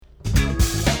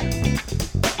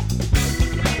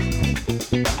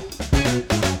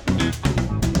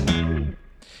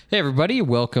Hey, everybody.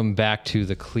 Welcome back to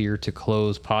the Clear to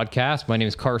Close podcast. My name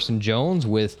is Carson Jones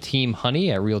with Team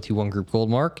Honey at Realty One Group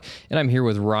Goldmark, and I'm here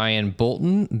with Ryan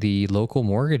Bolton, the local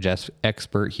mortgage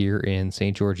expert here in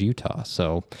St. George, Utah.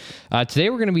 So today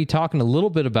we're going to be talking a little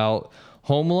bit about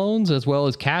home loans as well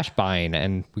as cash buying,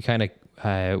 and we kind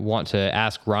of want to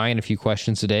ask Ryan a few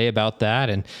questions today about that,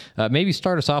 and maybe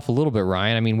start us off a little bit,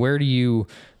 Ryan. I mean, where do you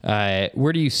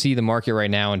see the market right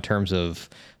now in terms of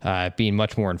being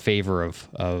much more in favor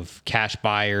of cash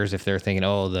buyers if they're thinking,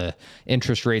 oh, the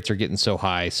interest rates are getting so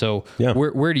high? So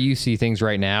where do you see things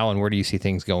right now, and where do you see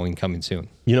things coming soon?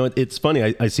 You know, it's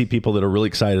funny. I see people that are really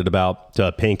excited about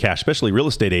paying cash, especially real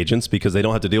estate agents, because they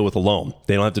don't have to deal with a loan.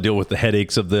 They don't have to deal with the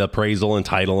headaches of the appraisal and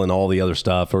title and all the other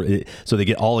stuff. So they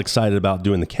get all excited about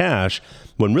doing the cash,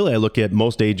 when really I look at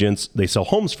most agents, they sell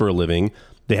homes for a living.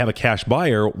 They have a cash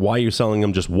buyer. Why are you selling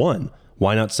them just one?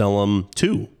 Why not sell them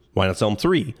two? Why not sell them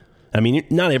three? I mean,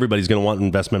 not everybody's going to want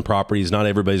investment properties. Not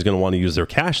everybody's going to want to use their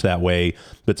cash that way.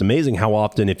 But it's amazing how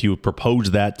often, if you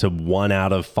propose that to 1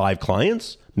 out of 5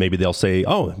 clients, maybe they'll say,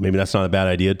 oh, maybe that's not a bad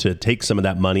idea to take some of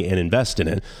that money and invest in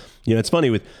it. You know, it's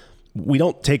funny we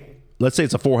don't take, let's say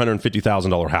it's a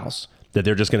 $450,000 house that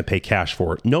they're just going to pay cash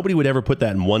for. Nobody would ever put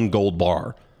that in one gold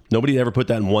bar. Nobody would ever put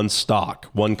that in one stock,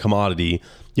 one commodity,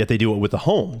 yet they do it with a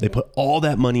home. They put all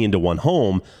that money into one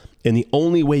home. And the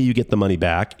only way you get the money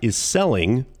back is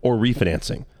selling or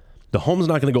refinancing. The home's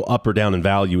not going to go up or down in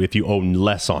value if you owe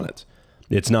less on it.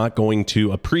 It's not going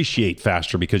to appreciate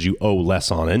faster because you owe less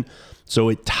on it. So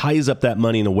it ties up that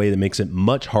money in a way that makes it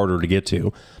much harder to get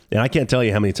to. And I can't tell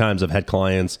you how many times I've had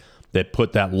clients that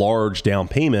put that large down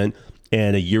payment,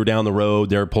 and a year down the road,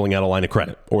 they're pulling out a line of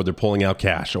credit, or they're pulling out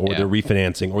cash, or they're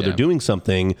refinancing, or they're doing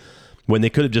something when they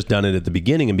could have just done it at the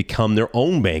beginning and become their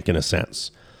own bank in a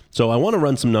sense. So I want to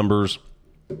run some numbers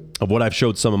of what I've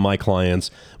showed some of my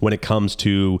clients when it comes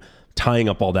to tying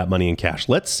up all that money in cash.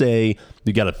 Let's say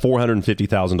you got a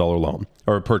 $450,000 loan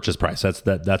or a purchase price. That's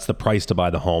the price to buy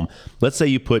the home. Let's say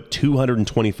you put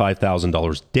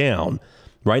 $225,000 down.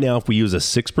 Right now, if we use a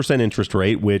 6% interest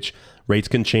rate, which rates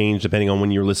can change depending on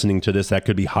when you're listening to this, that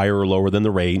could be higher or lower than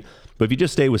the rate. But if you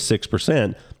just stay with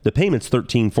 6%, the payment's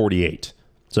 $1,348.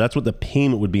 So that's what the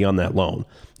payment would be on that loan.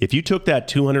 If you took that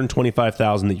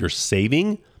 $225,000 that you're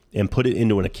saving and put it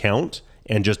into an account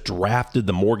and just drafted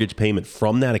the mortgage payment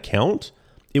from that account,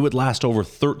 it would last over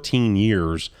 13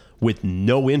 years with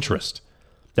no interest.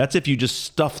 That's if you just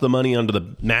stuff the money under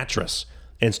the mattress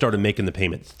and started making the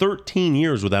payment. 13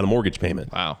 years without a mortgage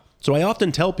payment. Wow. So I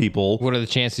often tell people, what are the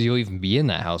chances you'll even be in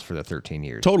that house for the 13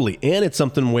 years? Totally. And it's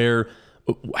something where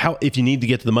if you need to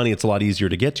get to the money, it's a lot easier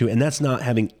to get to. And that's not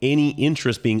having any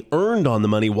interest being earned on the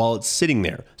money while it's sitting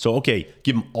there. So, okay,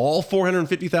 give them all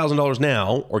 $450,000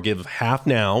 now, or give half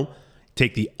now,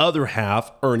 take the other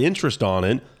half, earn interest on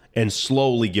it, and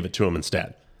slowly give it to them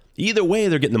instead. Either way,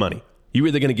 they're getting the money. You're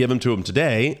either going to give them to them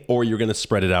today, or you're going to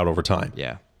spread it out over time.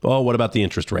 Yeah. Oh, what about the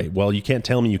interest rate? Well, you can't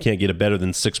tell me you can't get a better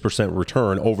than 6%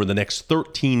 return over the next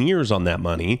 13 years on that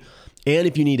money. And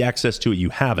if you need access to it, you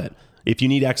have it. If you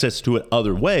need access to it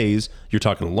other ways, you're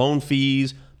talking loan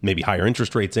fees, maybe higher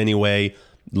interest rates anyway,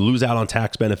 lose out on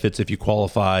tax benefits if you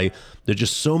qualify. There's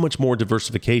just so much more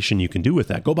diversification you can do with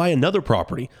that. Go buy another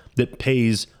property that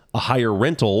pays a higher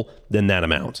rental than that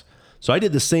amount. So I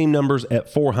did the same numbers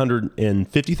at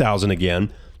 $450,000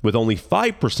 again with only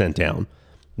 5% down.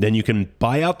 Then you can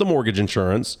buy out the mortgage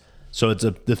insurance. So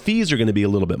the fees are going to be a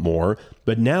little bit more,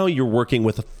 but now you're working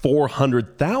with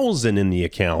 $400,000 in the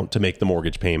account to make the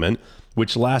mortgage payment,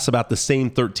 which lasts about the same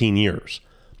 13 years.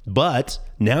 But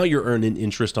now you're earning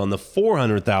interest on the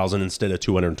 $400,000 instead of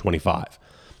 $225,000.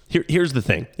 Here's the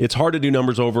thing. It's hard to do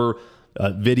numbers over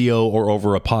a video or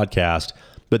over a podcast,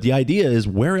 but the idea is,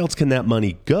 where else can that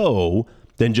money go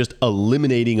than just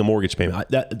eliminating a mortgage payment?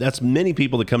 That's many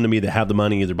people that come to me that have the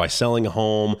money either by selling a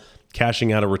home,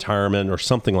 cashing out of retirement, or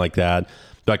something like that.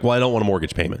 They're like, well, I don't want a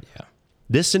mortgage payment. Yeah.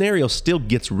 This scenario still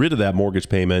gets rid of that mortgage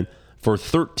payment for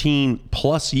 13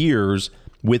 plus years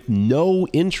with no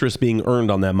interest being earned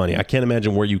on that money. I can't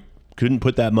imagine where you couldn't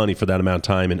put that money for that amount of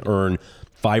time and earn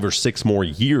 5 or 6 more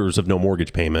years of no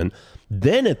mortgage payment.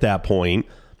 Then at that point,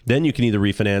 then you can either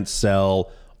refinance, sell,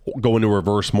 go into a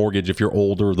reverse mortgage if you're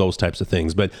older, those types of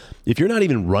things. But if you're not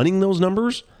even running those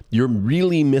numbers, you're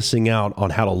really missing out on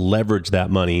how to leverage that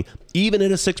money. Even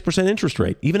at a 6% interest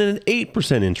rate, even at an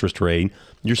 8% interest rate,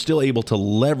 you're still able to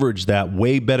leverage that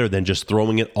way better than just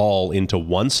throwing it all into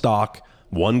one stock,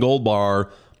 one gold bar,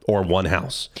 or one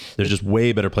house. There's just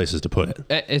way better places to put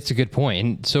it. It's a good point.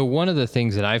 And so one of the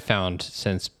things that I found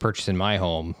since purchasing my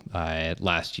home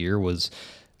last year was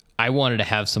I wanted to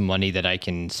have some money that I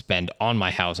can spend on my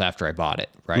house after I bought it,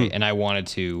 right? And I wanted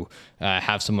to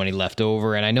have some money left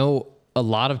over. And I know a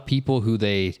lot of people who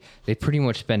they pretty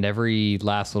much spend every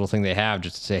last little thing they have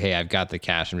just to say, hey, I've got the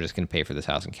cash. I'm just going to pay for this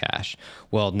house in cash.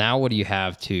 Well, now what do you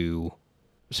have to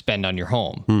spend on your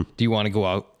home? Do you want to go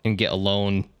out and get a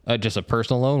loan, just a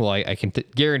personal loan? Well, I can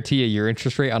guarantee you your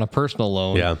interest rate on a personal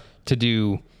loan to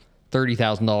do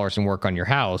 $30,000 in work on your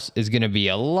house is going to be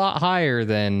a lot higher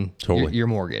than your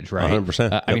mortgage, right?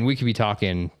 100%. I mean, we could be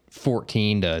talking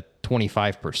 14 to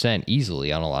 25%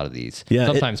 easily on a lot of these,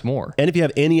 sometimes more. And if you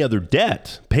have any other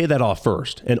debt, pay that off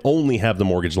first and only have the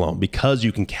mortgage loan, because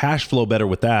you can cash flow better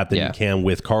with that than you can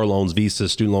with car loans, Visa,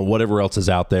 student loan, whatever else is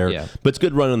out there. But it's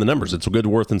good running the numbers. It's good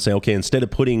worth and say, okay, instead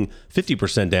of putting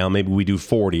 50% down, maybe we do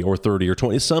 40 or 30 or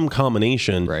 20, some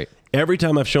combination. Right. Every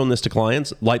time I've shown this to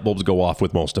clients, light bulbs go off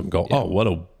with most of them. Oh, what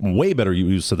a way better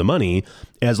use of the money,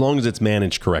 as long as it's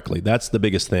managed correctly. That's the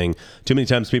biggest thing. Too many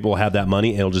times people will have that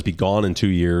money and it'll just be gone in 2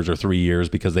 years or 3 years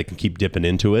because they can keep dipping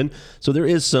into it. So there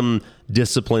is some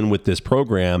discipline with this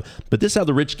program, but this is how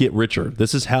the rich get richer.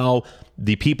 This is how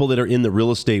the people that are in the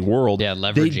real estate world,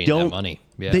 leveraging that money.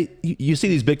 You see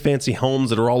these big fancy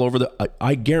homes that are all over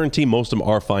I guarantee most of them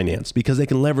are financed because they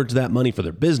can leverage that money for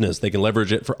their business. They can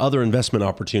leverage it for other investment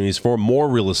opportunities, for more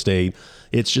real estate.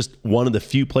 It's just one of the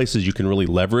few places you can really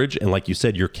leverage. And like you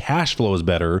said, your cash flow is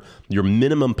better. Your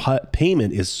minimum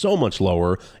payment is so much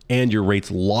lower, and your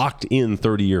rate's locked in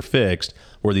 30-year fixed,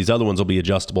 where these other ones will be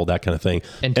adjustable, that kind of thing.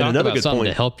 And talk about something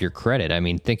to help your credit. I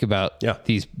mean, think about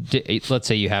these. Let's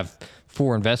say you have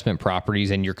 4 investment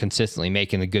properties and you're consistently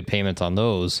making the good payments on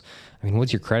those. I mean,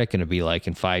 what's your credit going to be like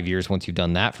in 5 years once you've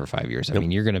done that for 5 years? I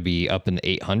mean, you're going to be up in the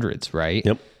 800s, right?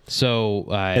 Yep. So,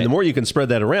 and the more you can spread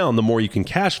that around, the more you can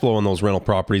cash flow on those rental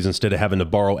properties instead of having to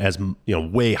borrow as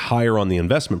way higher on the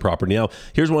investment property. Now,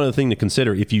 here's one other thing to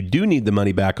consider. If you do need the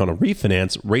money back on a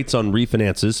refinance, rates on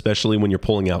refinances, especially when you're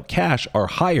pulling out cash, are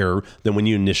higher than when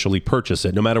you initially purchase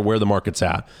it, no matter where the market's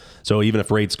at. So even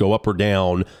if rates go up or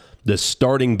down, the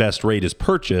starting best rate is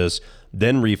purchase,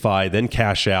 then refi, then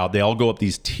cash out. They all go up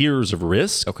these tiers of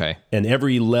risk. Okay. And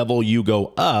every level you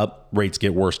go up, rates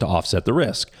get worse to offset the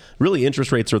risk. Really,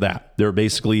 interest rates are that. They're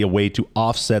basically a way to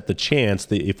offset the chance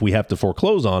that if we have to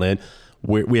foreclose on it,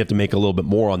 we have to make a little bit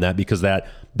more on that, because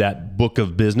that book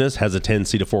of business has a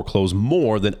tendency to foreclose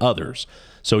more than others.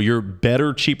 So your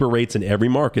better, cheaper rates in every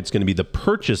market is going to be the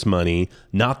purchase money,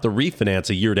 not the refinance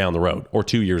a year down the road or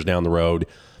 2 years down the road,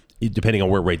 depending on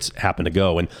where rates happen to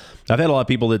go. And I've had a lot of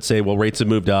people that say, well, rates have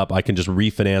moved up, I can just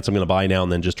refinance. I'm going to buy now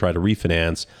and then just try to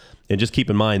refinance. And just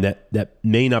keep in mind that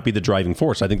may not be the driving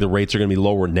force. I think the rates are going to be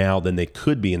lower now than they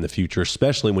could be in the future,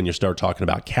 especially when you start talking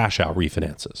about cash out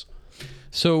refinances.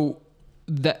 So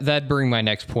that brings my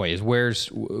next point is, where's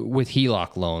with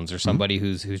HELOC loans or somebody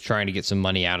who's trying to get some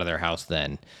money out of their house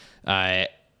then,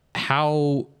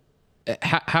 how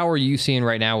are you seeing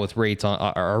right now with rates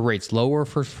are rates lower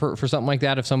for something like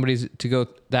that if somebody's to go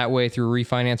that way through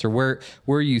refinance, or where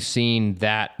are you seeing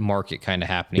that market kind of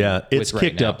happening? Yeah, it's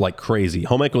kicked up like crazy.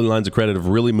 Home equity lines of credit have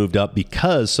really moved up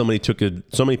because so many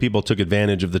people took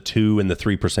advantage of the 2 and the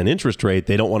 3% interest rate.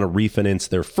 They don't want to refinance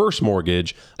their first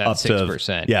mortgage up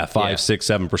 6%. to 5, 6,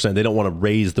 7%. They don't want to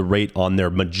raise the rate on their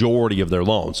majority of their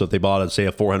loan. So if they bought, say,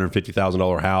 a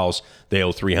 $450,000 house, they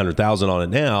owe $300,000 on it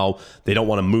now. They don't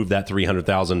want to move that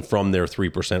 $300,000 from their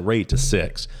 3% rate to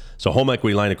 6%. So home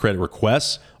equity line of credit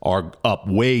requests are up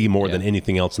way more than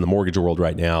anything else in the mortgage world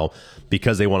right now,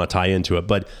 because they want to tie into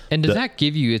it. And does that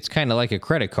give you, it's kind of like a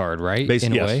credit card, right?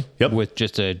 In a way? Yep. With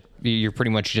just you're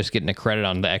pretty much just getting a credit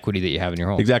on the equity that you have in your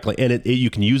home. Exactly. And you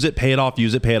can use it, pay it off,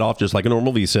 just like a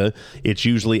normal Visa. It's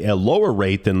usually a lower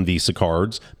rate than Visa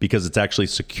cards because it's actually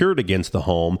secured against the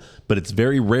home, but it's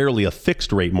very rarely a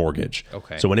fixed rate mortgage.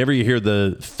 Okay. So whenever you hear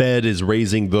the Fed is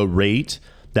raising the rate,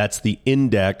 that's the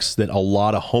index that a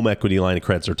lot of home equity line of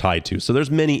credits are tied to. So there's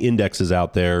many indexes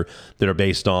out there that are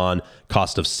based on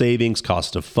cost of savings,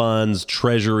 cost of funds,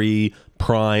 treasury,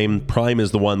 prime. Prime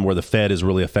is the one where the Fed is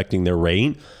really affecting their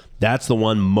rate. That's the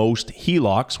one most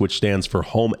HELOCs, which stands for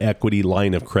home equity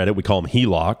line of credit, we call them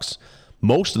HELOCs.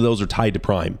 Most of those are tied to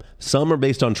prime. Some are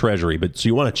based on treasury, so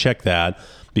you want to check that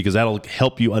because that'll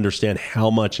help you understand how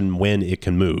much and when it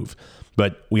can move.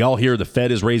 But we all hear the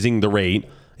Fed is raising the rate,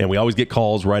 and we always get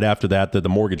calls right after that the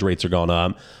mortgage rates are gone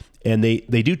up. And they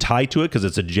do tie to it because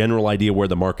it's a general idea where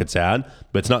the market's at,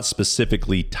 but it's not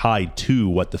specifically tied to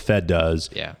what the Fed does.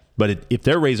 Yeah. But if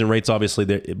they're raising rates, obviously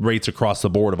the rates across the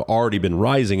board have already been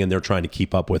rising, and they're trying to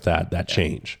keep up with that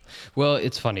change. Well,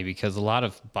 it's funny because a lot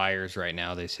of buyers right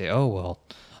now, they say, oh, well,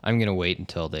 I'm going to wait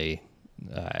until they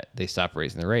they stop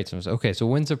raising the rates. And I was okay. So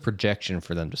when's a projection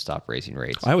for them to stop raising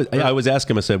rates? I was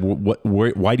asking him. I said,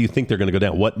 why do you think they're going to go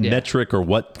down? What metric or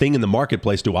what thing in the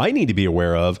marketplace do I need to be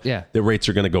aware of that rates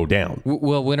are going to go down?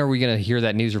 Well, when are we going to hear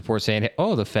that news report saying,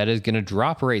 "Oh, the Fed is going to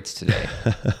drop rates today"?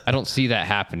 I don't see that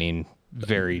happening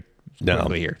very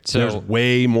quickly here. So there's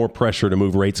way more pressure to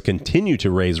move rates, continue to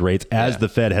raise rates, as the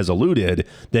Fed has alluded,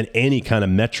 than any kind of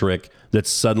metric that's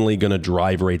suddenly going to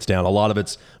drive rates down. A lot of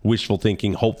it's wishful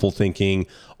thinking, hopeful thinking,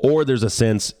 or there's a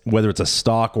sense, whether it's a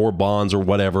stock or bonds or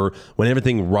whatever, when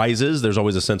everything rises, there's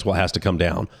always a sense, well, it has to come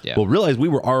down. Yeah. Well, realize we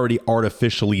were already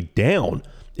artificially down.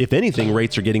 If anything,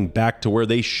 rates are getting back to where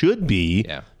they should be,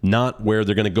 not where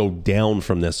they're going to go down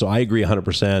from this. So I agree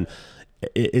 100%.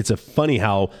 It's a funny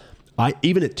how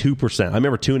even at 2%, I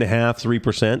remember 2.5%,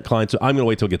 3%, clients, I'm going to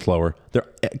wait till it gets lower.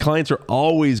 Clients are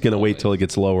always going to wait till it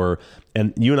gets lower.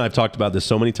 And you and I have talked about this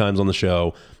so many times on the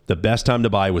show. The best time to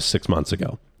buy was 6 months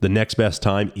ago. The next best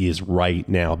time is right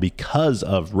now because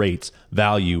of rates,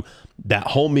 value, that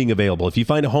home being available. If you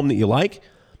find a home that you like,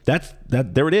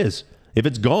 there it is. If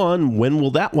it's gone, when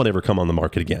will that one ever come on the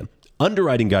market again?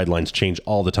 Underwriting guidelines change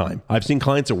all the time. I've seen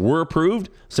clients that were approved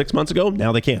 6 months ago,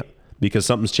 now they can't, because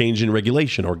something's changed in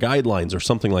regulation or guidelines or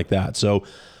something like that. So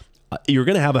you're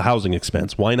going to have a housing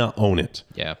expense. Why not own it?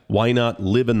 Yeah. Why not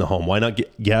live in the home? Why not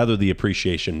gather the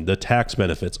appreciation, the tax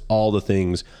benefits, all the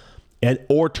things,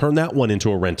 or turn that one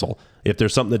into a rental? If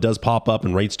there's something that does pop up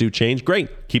and rates do change,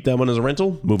 great. Keep that one as a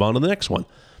rental, move on to the next one.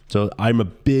 So I'm a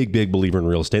big, big believer in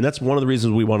real estate. And that's one of the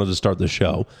reasons we wanted to start this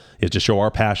show, is to show our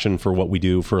passion for what we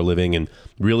do for a living and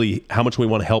really how much we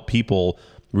want to help people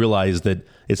realize that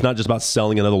it's not just about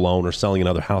selling another loan or selling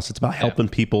another house. It's about helping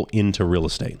people into real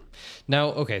estate.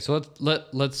 Now, okay, so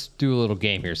let's do a little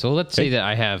game here. So let's say that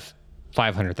I have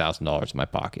 $500,000 in my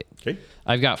pocket. Okay.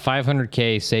 I've got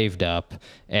 $500K saved up,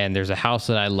 and there's a house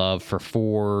that I love for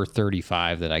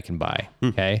 $435 that I can buy.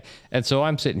 Okay. And so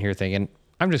I'm sitting here thinking,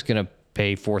 I'm just going to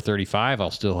pay $435.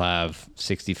 I'll still have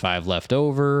 $65 left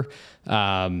over.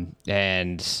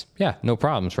 And yeah, no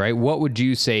problems, right? What would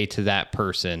you say to that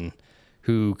person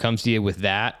who comes to you with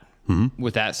that,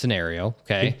 with that scenario?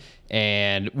 Okay.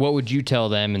 And what would you tell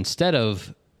them instead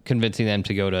of convincing them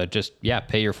to go to just,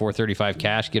 pay your $435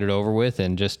 cash, get it over with,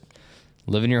 and just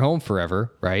live in your home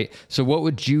forever, right? So what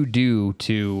would you do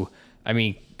to,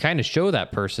 kind of show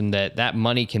that person that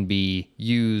money can be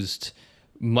used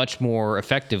much more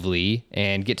effectively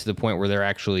and get to the point where they're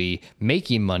actually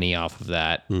making money off of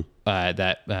that,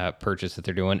 purchase that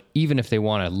they're doing, even if they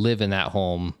want to live in that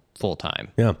home full time?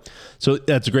 Yeah. So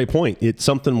that's a great point. It's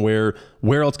something where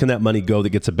else can that money go that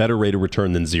gets a better rate of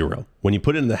return than zero? When you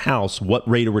put it in the house, what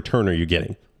rate of return are you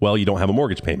getting? Well, you don't have a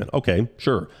mortgage payment. Okay,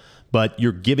 sure. But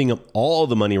you're giving up all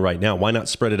the money right now. Why not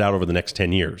spread it out over the next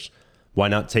 10 years? Why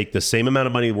not take the same amount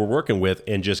of money we're working with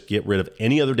and just get rid of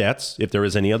any other debts, if there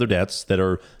is any other debts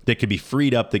that could be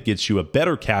freed up that gets you a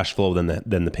better cash flow than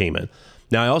the payment?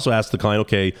 Now, I also asked the client,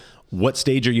 okay, what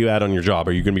stage are you at on your job?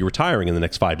 Are you going to be retiring in the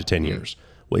next 5 to 10 years?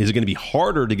 Well, is it going to be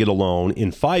harder to get a loan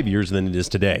in 5 years than it is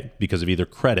today because of either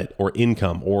credit or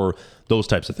income or those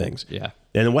types of things? Yeah.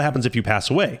 And then what happens if you pass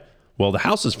away? Well, the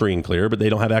house is free and clear, but they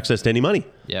don't have access to any money.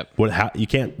 Yep. You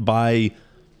can't buy,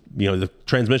 the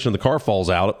transmission of the car falls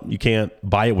out. You can't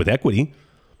buy it with equity.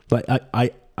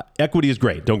 Equity is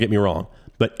great. Don't get me wrong.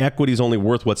 But equity is only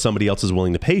worth what somebody else is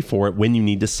willing to pay for it when you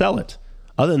need to sell it.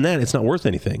 Other than that, it's not worth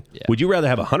anything. Yeah. Would you rather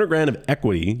have $100,000 of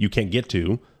equity you can't get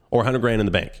to, or $100,000 in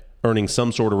the bank, earning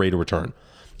some sort of rate of return?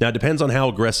 Now, it depends on how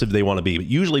aggressive they want to be. But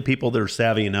usually people that are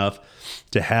savvy enough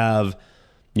to have,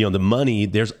 the money,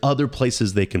 there's other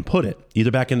places they can put it,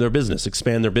 either back in their business,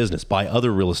 expand their business, buy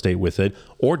other real estate with it,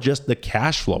 or just the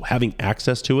cash flow, having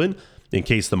access to it in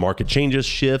case the market changes,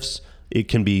 shifts. It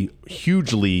can be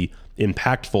hugely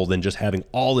impactful than just having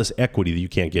all this equity that you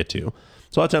can't get to.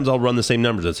 So a lot of times I'll run the same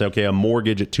numbers and say, okay, a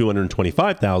mortgage at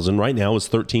 $225,000 right now is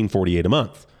 $1,348 a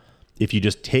month. If you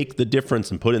just take the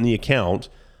difference and put it in the account,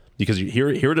 because here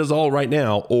it is all right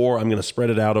now, or I'm going to spread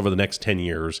it out over the next 10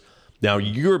 years. Now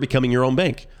you're becoming your own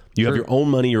bank. You have your own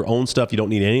money, your own stuff. You don't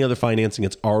need any other financing.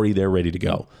 It's already there, ready to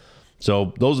go.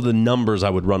 So those are the numbers I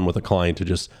would run with a client to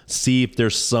just see if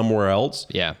there's somewhere else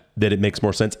that it makes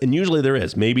more sense. And usually there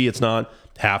is. Maybe it's not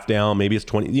half down. Maybe it's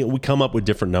 20. We come up with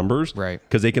different numbers, right?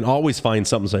 Because they can always find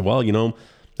something and say, well,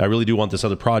 I really do want this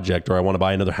other project, or I want to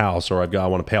buy another house, or I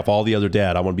want to pay off all the other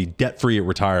debt. I want to be debt free at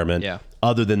retirement. Yeah.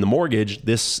 Other than the mortgage,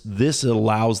 this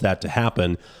allows that to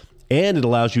happen. And it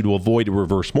allows you to avoid a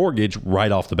reverse mortgage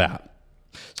right off the bat.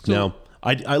 So, now,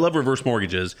 I love reverse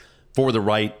mortgages for the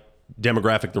right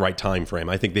demographic, the right time frame.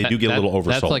 I think they do get a little oversold.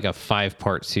 That's like a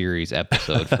 5-part series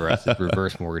episode for us as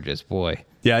reverse mortgages. Boy.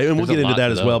 Yeah, and we'll get into that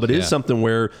as well. But it is yeah. something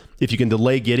where if you can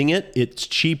delay getting it, it's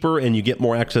cheaper and you get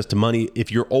more access to money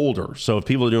if you're older. So if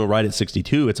people are doing it right at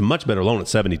 62, it's a much better loan at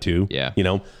 72. Yeah. You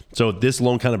know, so this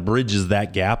loan kind of bridges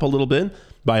that gap a little bit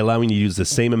by allowing you to use the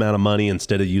same amount of money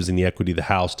instead of using the equity of the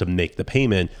house to make the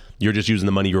payment. You're just using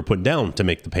the money you were putting down to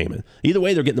make the payment. Either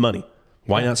way, they're getting the money.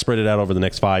 Why not spread it out over the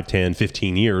next 5, 10,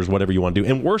 15 years, whatever you want to do?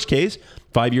 And worst case,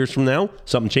 5 years from now,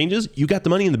 something changes, you got the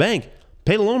money in the bank.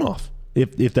 Pay the loan off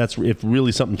if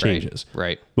really something changes.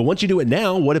 Right. But once you do it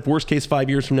now, what if worst case 5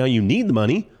 years from now you need the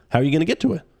money? How are you going to get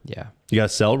to it? Yeah. You got to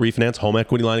sell, refinance, home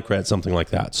equity line of credit, something like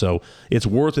that. So it's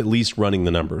worth at least running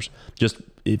the numbers. Just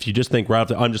if you just think right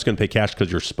off I'm just going to pay cash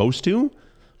because you're supposed to,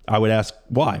 I would ask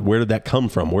why? Where did that come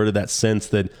from? Where did that sense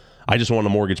that I just want a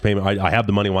mortgage payment? I have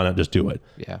the money. Why not just do it?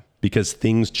 Yeah. Because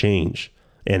things change,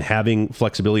 and having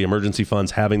flexibility, emergency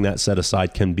funds, having that set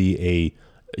aside can be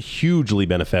a hugely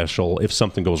beneficial if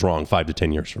something goes wrong 5 to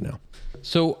 10 years from now.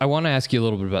 So I want to ask you a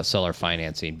little bit about seller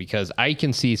financing, because I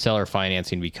can see seller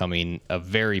financing becoming a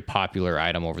very popular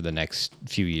item over the next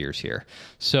few years here.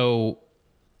 So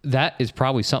that is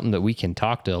probably something that we can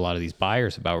talk to a lot of these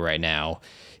buyers about right now,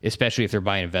 especially if they're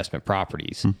buying investment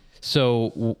properties.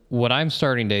 So what I'm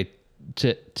starting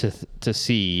to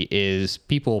see is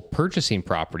people purchasing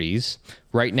properties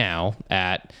right now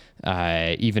at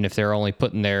even if they're only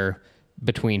putting their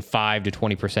between 5 to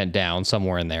 20% down,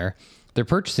 somewhere in there, they're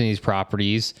purchasing these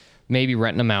properties, maybe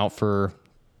renting them out for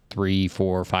 3,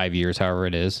 4, 5 years, however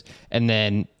it is, and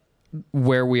then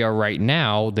where we are right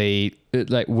now, they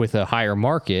like with a higher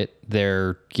market,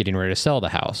 they're getting ready to sell the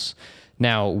house.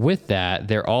 Now, with that,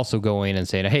 they're also going and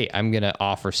saying, hey, I'm going to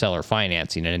offer seller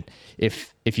financing. And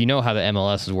if you know how the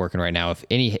MLS is working right now, if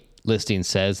any listing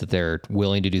says that they're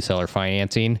willing to do seller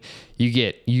financing, you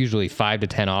get usually 5 to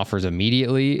 10 offers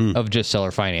immediately of just seller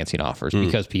financing offers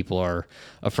because people are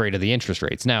afraid of the interest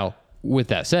rates. Now, with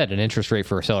that said, an interest rate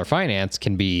for a seller finance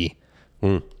can be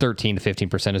 13 to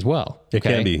 15% as well. It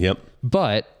can be, yep.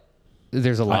 But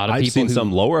there's a lot of people. I've seen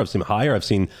some lower. I've seen higher.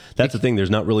 That's the thing. There's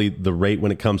not really the rate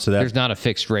when it comes to that. There's not a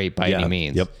fixed rate by any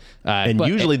means. Yep. And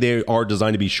usually they are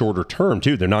designed to be shorter term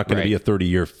too. They're not going to be a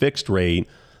 30-year fixed rate.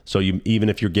 So even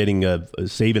if you're getting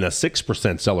saving a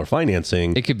 6% seller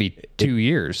financing, it could be 2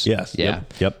 years. Yes. Yeah.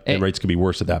 Yep. And rates could be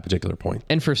worse at that particular point.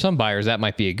 And for some buyers, that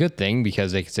might be a good thing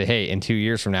because they could say, hey, in 2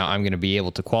 years from now, I'm going to be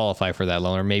able to qualify for that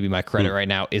loan, or maybe my credit right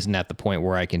now isn't at the point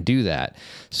where I can do that.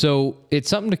 So it's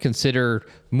something to consider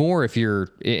more if you're,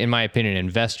 in my opinion,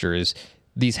 investors.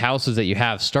 These houses that you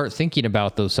have, start thinking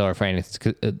about those seller finance,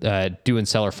 doing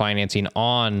seller financing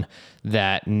on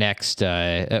that next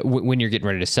when you're getting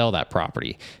ready to sell that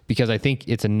property, because I think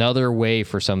it's another way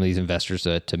for some of these investors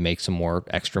to make some more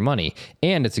extra money,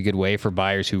 and it's a good way for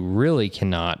buyers who really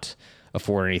cannot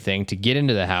afford anything to get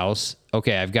into the house.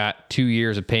 Okay, I've got 2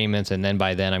 years of payments, and then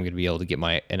by then I'm going to be able to get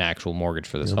an actual mortgage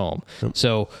for this home.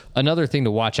 So another thing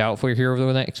to watch out for here over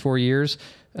the next 4 years,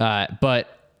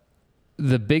 but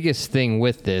the biggest thing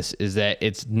with this is that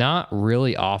it's not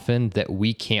really often that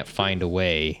we can't find a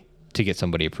way to get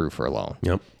somebody approved for a loan.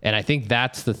 Yep. And I think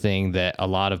that's the thing that a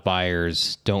lot of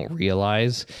buyers don't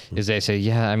realize is they say,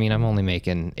 yeah, I mean, I'm only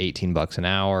making $18 an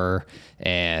hour.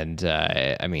 And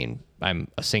I mean, I'm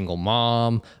a single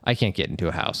mom. I can't get into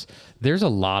a house. There's a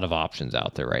lot of options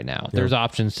out there right now. There's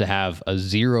options to have a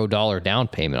 $0 down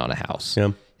payment on a house.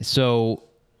 Yeah. So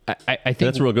I think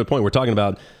that's a real good point. We're talking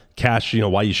about cash,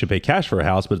 why you should pay cash for a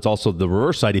house, but it's also the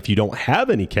reverse side. If you don't have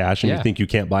any cash and you think you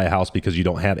can't buy a house because you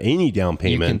don't have any down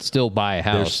payment, you can still buy a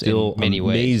house. There's still in many an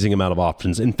ways. Amazing amount of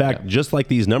options. In fact, just like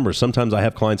these numbers, sometimes I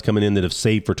have clients coming in that have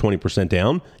saved for 20%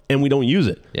 down and we don't use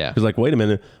it. Yeah. Because wait a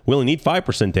minute, we only need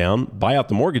 5% down, buy out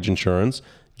the mortgage insurance,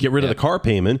 get rid of the car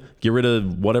payment, get rid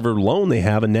of whatever loan they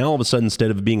have, and now all of a sudden, instead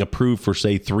of being approved for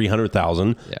say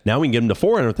 $300,000, now we can get them to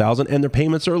 $400,000, and their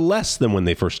payments are less than when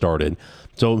they first started.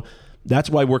 So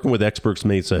that's why working with experts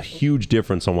makes a huge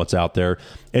difference on what's out there.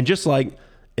 And just like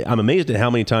I'm amazed at how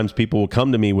many times people will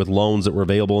come to me with loans that were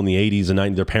available in the 80s and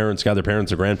 90s. Their parents got their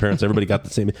parents or grandparents. Everybody got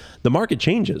the same. The market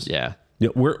changes. Yeah.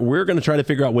 We're going to try to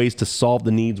figure out ways to solve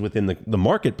the needs within the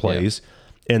marketplace.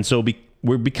 Yeah. And so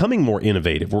we're becoming more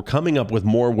innovative. We're coming up with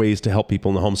more ways to help people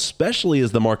in the home, especially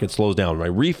as the market slows down,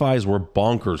 right? Refis were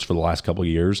bonkers for the last couple of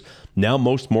years. Now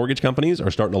most mortgage companies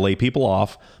are starting to lay people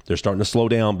off. They're starting to slow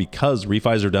down because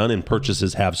refis are done and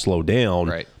purchases have slowed down.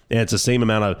 Right. And it's the same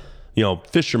amount of,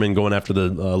 fishermen going after the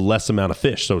less amount of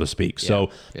fish, so to speak. Yeah. So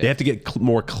they have to get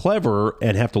more clever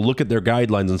and have to look at their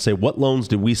guidelines and say, what loans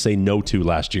did we say no to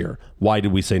last year? Why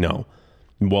did we say no?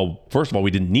 Well, first of all, we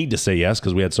didn't need to say yes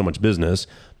because we had so much business.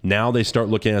 Now they start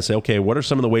looking at it and say, okay, what are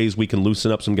some of the ways we can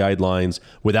loosen up some guidelines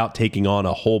without taking on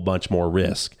a whole bunch more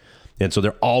risk? And so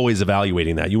they're always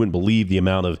evaluating that. You wouldn't believe the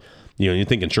amount of, you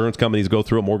think insurance companies go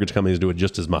through it, mortgage companies do it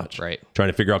just as much. Right. Trying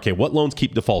to figure out, okay, what loans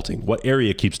keep defaulting? What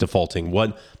area keeps defaulting?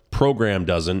 What program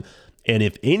doesn't? And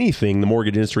if anything, the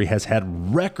mortgage industry has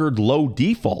had record low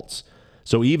defaults.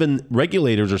 So even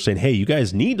regulators are saying, hey, you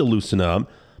guys need to loosen up,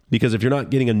 because if you're not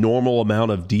getting a normal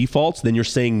amount of defaults, then you're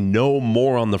saying no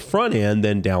more on the front end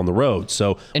than down the road.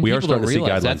 So and we are starting to see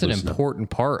guidelines. That's an important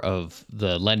part of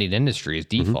the lending industry is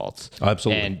defaults.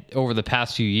 Absolutely. And over the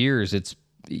past few years,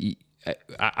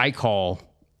 I call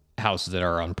houses that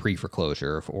are on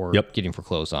pre-foreclosure or getting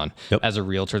foreclosed on. As a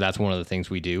realtor, that's one of the things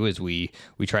we do is we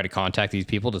try to contact these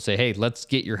people to say, hey, let's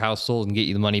get your house sold and get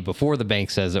you the money before the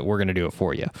bank says that we're going to do it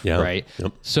for you. Right.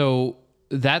 So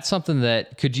that's something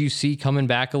that could you see coming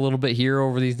back a little bit here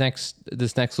over this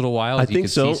next little while? I think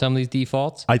so. See some of these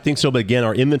defaults. I think so, but again,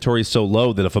 our inventory is so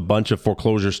low that if a bunch of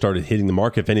foreclosures started hitting the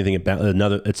market, if anything,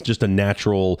 it's just a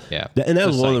natural. Yeah, and that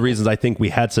was one of the reasons I think we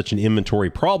had such an inventory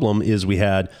problem. Is we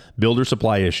had builder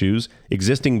supply issues.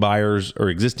 Existing buyers or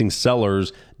existing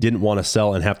sellers didn't want to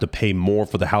sell and have to pay more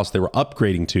for the house they were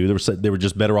upgrading to. They were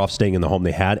just better off staying in the home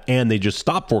they had, and they just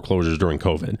stopped foreclosures during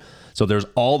COVID. So there's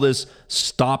all this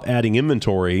stop adding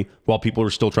inventory while people are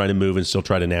still trying to move and still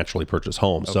try to naturally purchase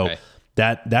homes. Okay. So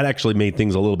that actually made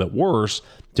things a little bit worse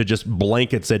to just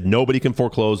blanket said nobody can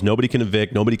foreclose, nobody can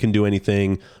evict, nobody can do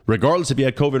anything, regardless if you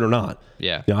had COVID or not.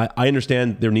 Yeah. I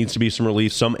understand there needs to be some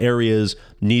relief. Some areas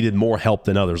needed more help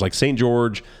than others. Like St.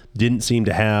 George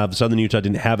Southern Utah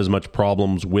didn't have as much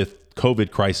problems with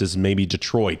COVID crisis, maybe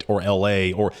Detroit or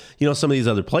LA or, some of these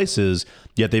other places,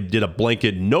 yet they did a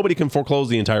blanket, nobody can foreclose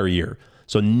the entire year.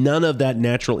 So none of that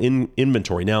natural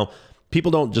inventory. Now,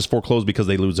 people don't just foreclose because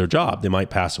they lose their job. They might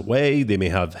pass away. They may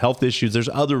have health issues. There's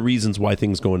other reasons why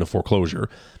things go into foreclosure.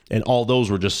 And all those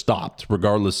were just stopped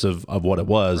regardless of what it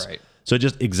was. Right. So it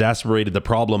just exacerbated the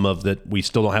problem of that we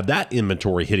still don't have that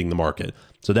inventory hitting the market.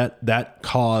 So that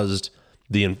caused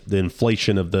the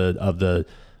inflation of the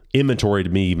inventory to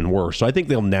be even worse. So I think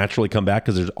they'll naturally come back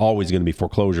because there's always going to be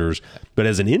foreclosures. But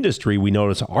as an industry, we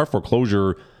notice our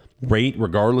foreclosure rate,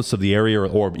 regardless of the area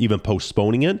or even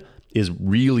postponing it, is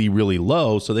really, really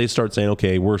low. So they start saying,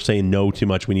 okay, we're saying no too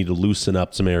much. We need to loosen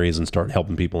up some areas and start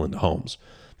helping people into homes.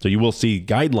 So you will see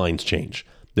guidelines change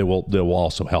that will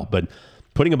also help. But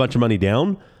putting a bunch of money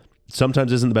down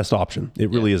sometimes isn't the best option. It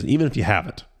really isn't. Even if you have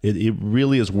it, it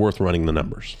really is worth running the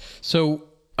numbers. So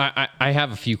I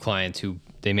have a few clients who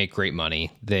they make great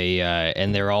money.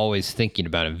 And they're always thinking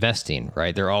about investing,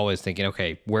 right? They're always thinking,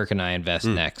 okay, where can I invest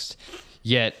next?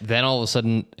 Yet then all of a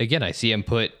sudden, again, I see them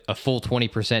put a full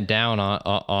 20% down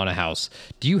on a house.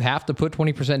 Do you have to put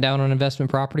 20% down on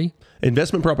investment property?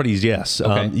 Investment properties, yes.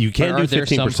 Okay. You can do 15%. Are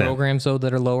there some programs, though,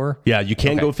 that are lower? Yeah, you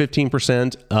can go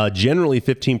 15%. Generally,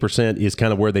 15% is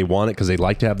kind of where they want it because they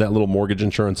like to have that little mortgage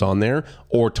insurance on there,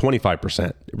 or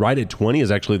 25%. Right at 20 is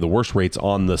actually the worst rates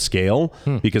on the scale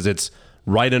because it's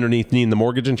right underneath needing the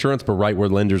mortgage insurance, but right where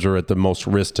lenders are at the most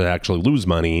risk to actually lose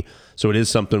money. So it is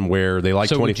something where they like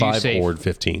 25 or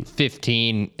 15.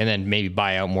 15 and then maybe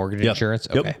buy out mortgage insurance?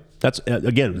 Okay. Yep. That's,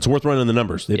 again, it's worth running the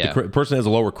numbers. If the person has a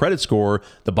lower credit score,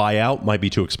 the buyout might be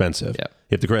too expensive. Yep.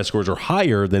 If the credit scores are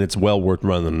higher, then it's well worth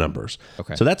running the numbers.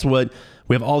 Okay. So that's what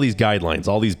we have, all these guidelines,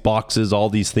 all these boxes,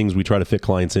 all these things we try to fit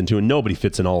clients into, and nobody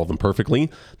fits in all of them perfectly.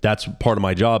 That's part of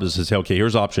my job is to say, okay,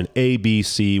 here's option A, B,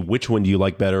 C. Which one do you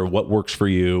like better? What works for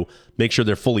you? Make sure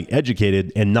they're fully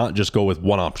educated and not just go with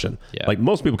one option. Yeah. Like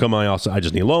most people come to my office, I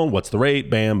just need a loan. What's the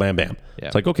rate? Bam, bam, bam. Yeah.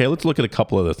 It's like, okay, let's look at a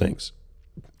couple other things.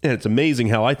 And it's amazing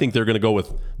how I think they're going to go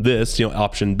with this,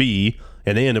 option B,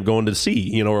 and they end up going to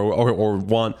C, or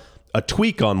want a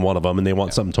tweak on one of them and they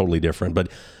want something totally different.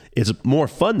 But it's more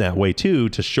fun that way too,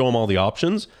 to show them all the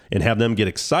options and have them get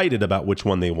excited about which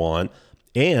one they want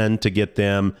and to get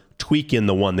them tweak in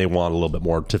the one they want a little bit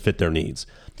more to fit their needs.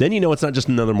 Then, it's not just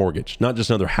another mortgage, not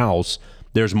just another house.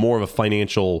 There's more of a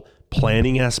financial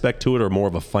planning aspect to it, or more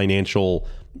of a financial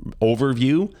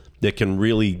overview that can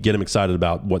really get them excited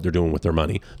about what they're doing with their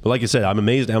money. But like I said, I'm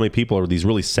amazed at how many people are these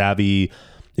really savvy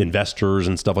investors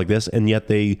and stuff like this, and yet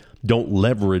they don't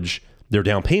leverage their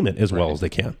down payment as well as they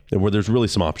can, and where there's really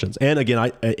some options. And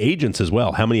again, agents as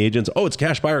well. How many agents? Oh, it's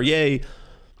cash buyer, yay!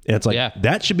 And it's like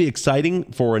that should be exciting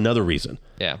for another reason.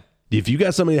 Yeah. If you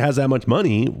got somebody that has that much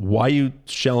money, why you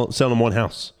selling them one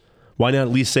house? Why not at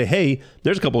least say, hey,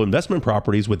 there's a couple of investment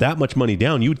properties with that much money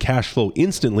down, you would cash flow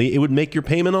instantly. It would make your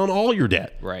payment on all your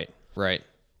debt. Right.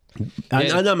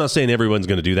 I'm not saying everyone's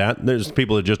going to do that. There's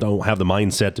people that just don't have the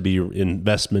mindset to be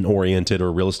investment oriented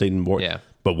or real estate.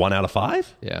 But 1 out of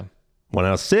 5? Yeah. 1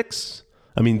 out of 6?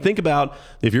 I mean, think about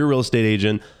if you're a real estate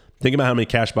agent, think about how many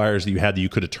cash buyers that you had that you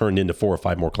could have turned into 4 or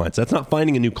 5 more clients. That's not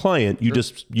finding a new client. You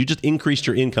just increased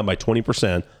your income by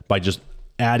 20% by just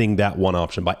adding that one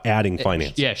option, by adding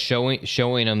finance. Yeah,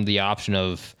 showing them the option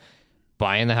of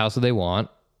buying the house that they want,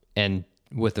 and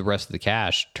with the rest of the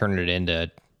cash, turning it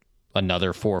into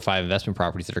another 4 or 5 investment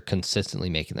properties that are consistently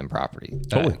making them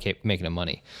making them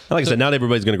money. Like I said, not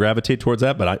everybody's going to gravitate towards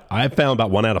that, but I've found about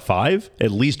 1 out of 5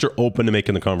 at least are open to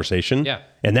making the conversation. Yeah.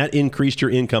 And that increased your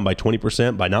income by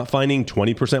 20% by not finding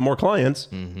 20% more clients,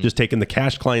 just taking the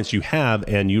cash clients you have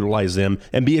and utilize them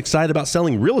and be excited about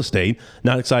selling real estate,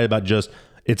 not excited about just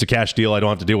it's a cash deal, I don't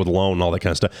have to deal with a loan and all that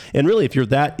kind of stuff. And really, if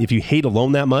you hate a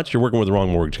loan that much, you're working with the wrong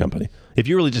mortgage company. If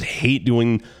you really just hate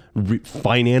doing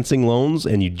financing loans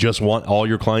and you just want all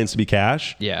your clients to be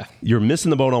cash, you're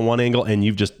missing the boat on one angle, and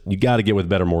you got to get with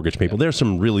better mortgage people. There's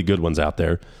some really good ones out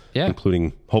there,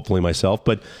 including hopefully myself,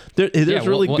 but there's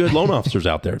really good loan officers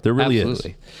out there. There really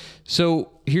absolutely is.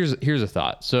 So here's a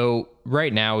thought. So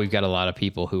right now we've got a lot of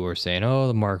people who are saying, oh,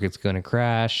 the market's going to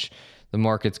crash. The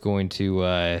market's going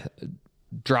to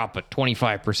drop at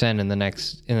 25% in the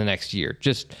next year.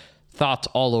 Just thoughts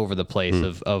all over the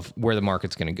place of where the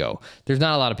market's going to go. There's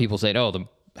not a lot of people saying, oh, the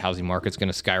housing market's going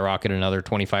to skyrocket another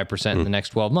 25% in the next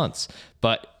 12 months,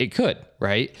 but it could,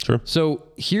 right? Sure. So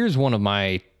here's one of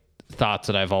my thoughts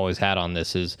that I've always had on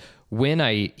this is when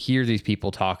I hear these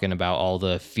people talking about all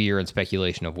the fear and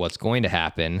speculation of what's going to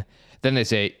happen, then they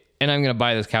say, and I'm going to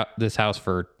buy this house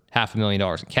for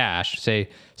 $500,000 in cash. Say,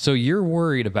 so you're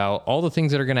worried about all the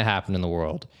things that are going to happen in the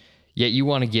world, yet you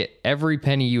want to get every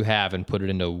penny you have and put it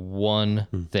into one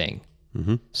thing.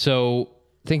 So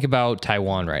think about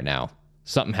Taiwan right now.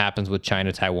 Something happens with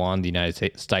China, Taiwan, the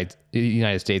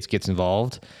United States gets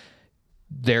involved.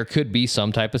 There could be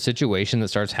some type of situation that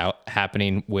starts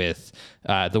happening with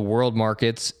the world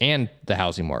markets and the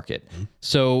housing market.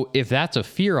 So if that's a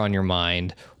fear on your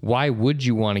mind, why would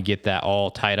you want to get that all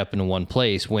tied up in one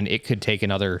place when it could take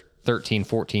another 13,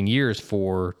 14 years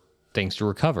for things to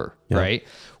recover, right?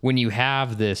 When you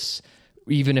have this,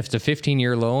 even if it's a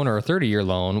 15-year loan or a 30-year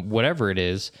loan, whatever it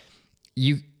is,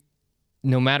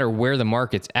 no matter where the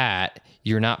market's at,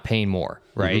 you're not paying more,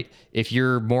 right? If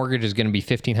your mortgage is going to be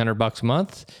 $1,500 a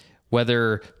month,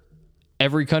 whether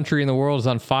every country in the world is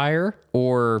on fire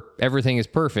or everything is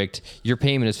perfect, your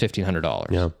payment is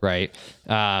 $1,500, right?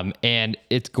 And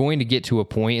it's going to get to a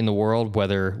point in the world,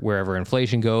 wherever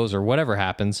inflation goes or whatever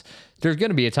happens, there's going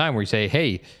to be a time where you say,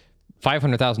 hey,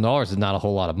 $500,000 is not a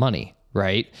whole lot of money,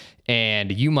 right?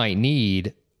 And you might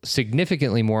need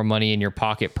significantly more money in your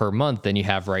pocket per month than you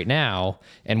have right now,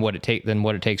 and what it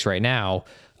takes right now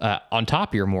on top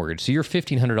of your mortgage. So your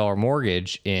 $1,500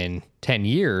 mortgage in 10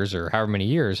 years or however many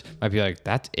years might be like,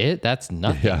 that's it, that's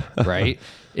nothing, right?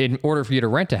 In order for you to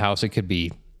rent a house, it could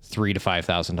be $3,000 to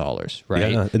 $5,000,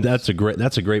 right? Yeah, and that's a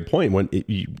great point. When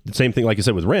same thing, like you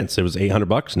said, with rents, it was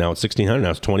 $800, now it's $1,600,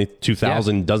 now it's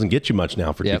 $22,000. Doesn't get you much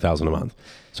now for $2,000 a month.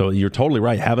 So you're totally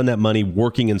right. Having that money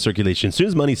working in circulation, as soon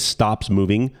as money stops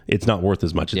moving, it's not worth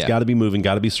as much. It's got to be moving,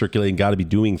 got to be circulating, got to be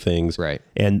doing things. Right.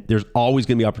 And there's always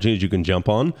going to be opportunities you can jump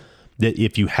on that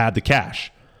if you had the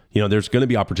cash. There's going to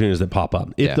be opportunities that pop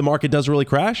up. If the market does really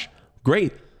crash,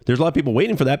 great. There's a lot of people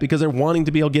waiting for that because they're wanting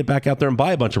to be able to get back out there and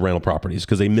buy a bunch of rental properties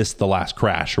because they missed the last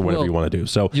crash or whatever you want to do.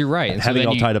 So you're right. And having it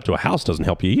all tied up to a house doesn't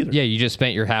help you either. Yeah, you just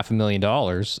spent your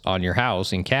 $500,000 on your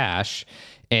house in cash,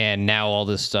 and now all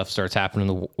this stuff starts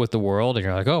happening with the world, and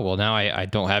you're like, oh, well, now I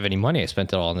don't have any money. I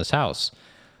spent it all on this house.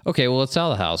 Okay, well, let's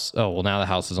sell the house. Oh, well, now the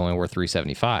house is only worth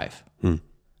 $375,000.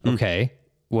 Okay,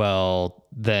 well,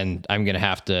 then I'm going to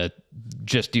have to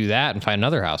just do that and find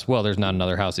another house. Well, there's not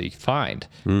another house that you can find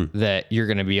that you're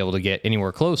going to be able to get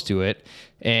anywhere close to it.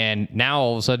 And now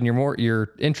all of a sudden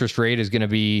your interest rate is going to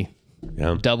be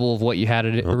double of what you had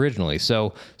it originally.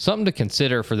 So something to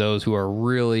consider for those who are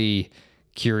really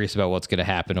curious about what's going to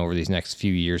happen over these next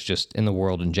few years, just in the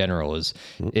world in general,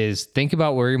 is think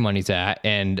about where your money's at.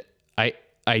 And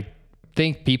I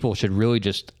think people should really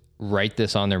just write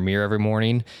this on their mirror every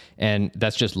morning, and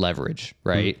that's just leverage,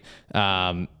 right?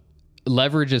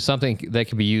 Leverage is something that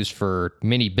can be used for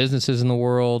many businesses in the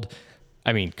world.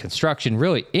 I mean, construction,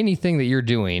 really anything that you're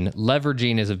doing,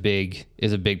 leveraging is a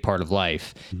big part of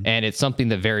life. And it's something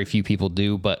that very few people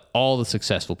do, but all the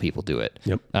successful people do it.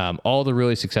 All the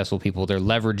really successful people, they're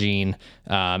leveraging,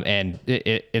 and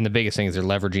the biggest thing is they're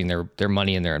leveraging their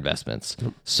money and their investments.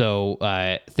 So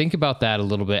think about that a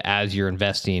little bit as you're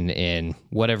investing in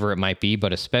whatever it might be,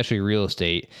 but especially real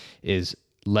estate, is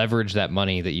leverage that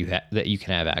money that you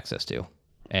can have access to.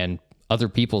 And other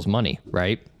people's money,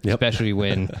 right? Especially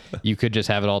when you could just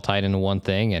have it all tied into one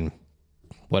thing and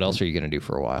what else are you going to do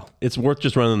for a while? It's worth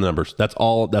just running the numbers. That's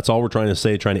all we're trying to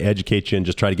say, trying to educate you and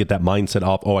just try to get that mindset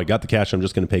off. Oh, I got the cash, I'm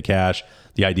just going to pay cash.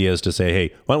 The idea is to say,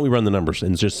 hey, why don't we run the numbers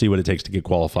and just see what it takes to get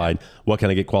qualified? What can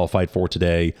I get qualified for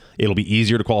today? It'll be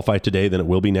easier to qualify today than it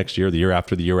will be next year, the year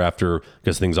after,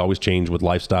 because things always change with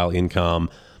lifestyle, income,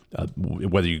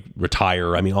 whether you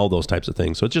retire, all those types of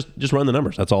things. So it's just run the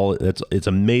numbers. That's all. It's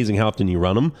amazing how often you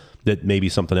run them that maybe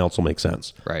something else will make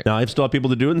sense. Right. Now, I still have people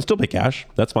to do it and still pay cash.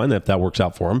 That's fine if that works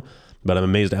out for them. But I'm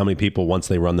amazed at how many people, once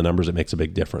they run the numbers, it makes a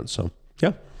big difference. So,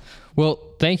 yeah. Well,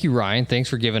 thank you, Ryan. Thanks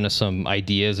for giving us some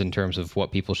ideas in terms of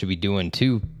what people should be doing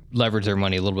to leverage their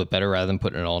money a little bit better rather than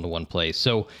putting it all into one place.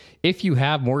 So if you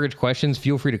have mortgage questions,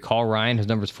 feel free to call Ryan. His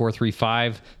number is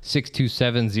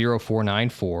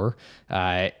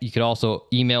 435-627-0494. You could also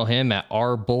email him at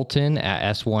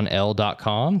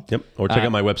rbolton@s1l.com. Yep. Or check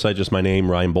out my website, just my name,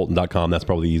 ryanbolton.com. That's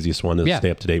probably the easiest one to stay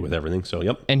up to date with everything. So,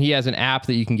 yep. And he has an app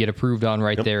that you can get approved on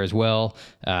there as well.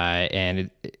 And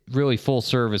it really full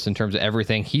service in terms of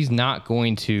everything. He's not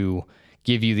going to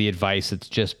give you the advice that's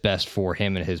just best for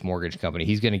him and his mortgage company.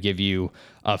 He's going to give you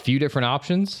a few different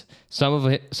options. Some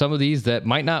of these that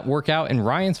might not work out in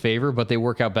Ryan's favor, but they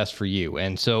work out best for you.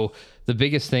 And so the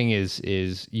biggest thing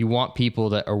is you want people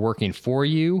that are working for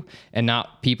you and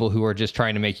not people who are just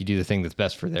trying to make you do the thing that's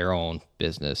best for their own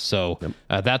business. So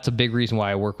that's a big reason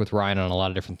why I work with Ryan on a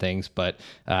lot of different things. But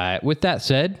with that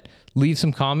said, leave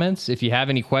some comments if you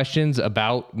have any questions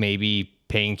about maybe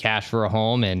paying cash for a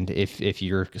home, and if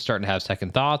you're starting to have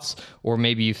second thoughts, or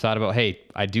maybe you've thought about, hey,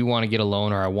 I do want to get a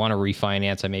loan, or I want to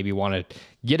refinance, I maybe want to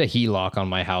get a HELOC on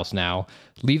my house now,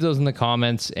 leave those in the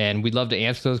comments, and we'd love to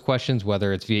answer those questions,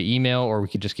 whether it's via email or we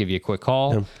could just give you a quick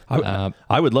call.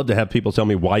 I would love to have people tell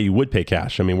me why you would pay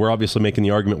cash. We're obviously making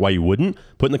the argument why you wouldn't.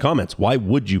 Put in the comments, why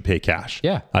would you pay cash?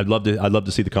 Yeah. I'd love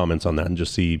to see the comments on that and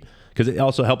just see, because it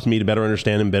also helps me to better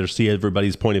understand and better see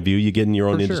everybody's point of view. You get in your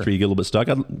own industry, you get a little bit stuck.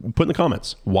 I'd put in the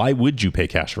comments, why would you pay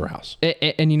cash for a house?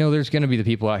 And there's going to be the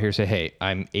people out here who say, hey,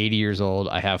 I'm 80 years old.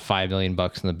 I have $5 million in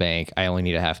the bank. I only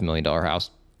need a $500,000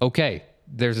 house. Okay,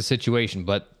 there's a situation,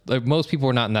 but most people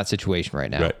are not in that situation right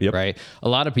now, right? A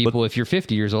lot of people, if you're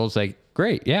 50 years old, it's like,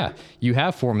 great, yeah, you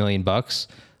have $4 million.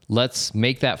 Let's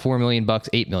make that $4 million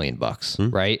 $8 million,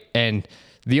 right? And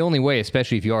the only way,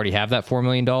 especially if you already have that $4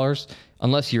 million,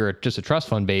 unless you're just a trust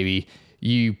fund baby,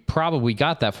 you probably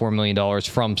got that $4 million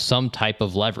from some type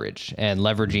of leverage, and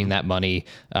leveraging that money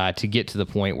to get to the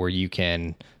point where you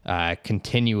can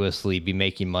continuously be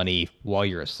making money while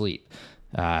you're asleep.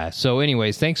 So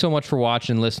anyways, thanks so much for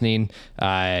watching and listening.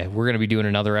 We're going to be doing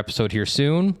another episode here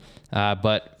soon.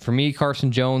 But for me,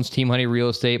 Carson Jones, Team Honey Real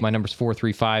Estate, my number's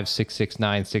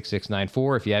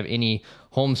 435-669-6694. If you have any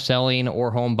home selling or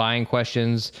home buying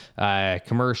questions,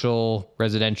 commercial,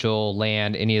 residential,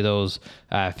 land, any of those,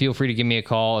 feel free to give me a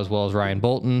call, as well as Ryan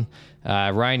Bolton.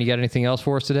 Ryan, you got anything else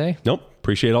for us today? Nope.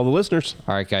 Appreciate all the listeners.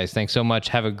 All right, guys. Thanks so much.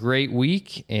 Have a great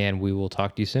week, and we will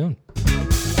talk to you soon.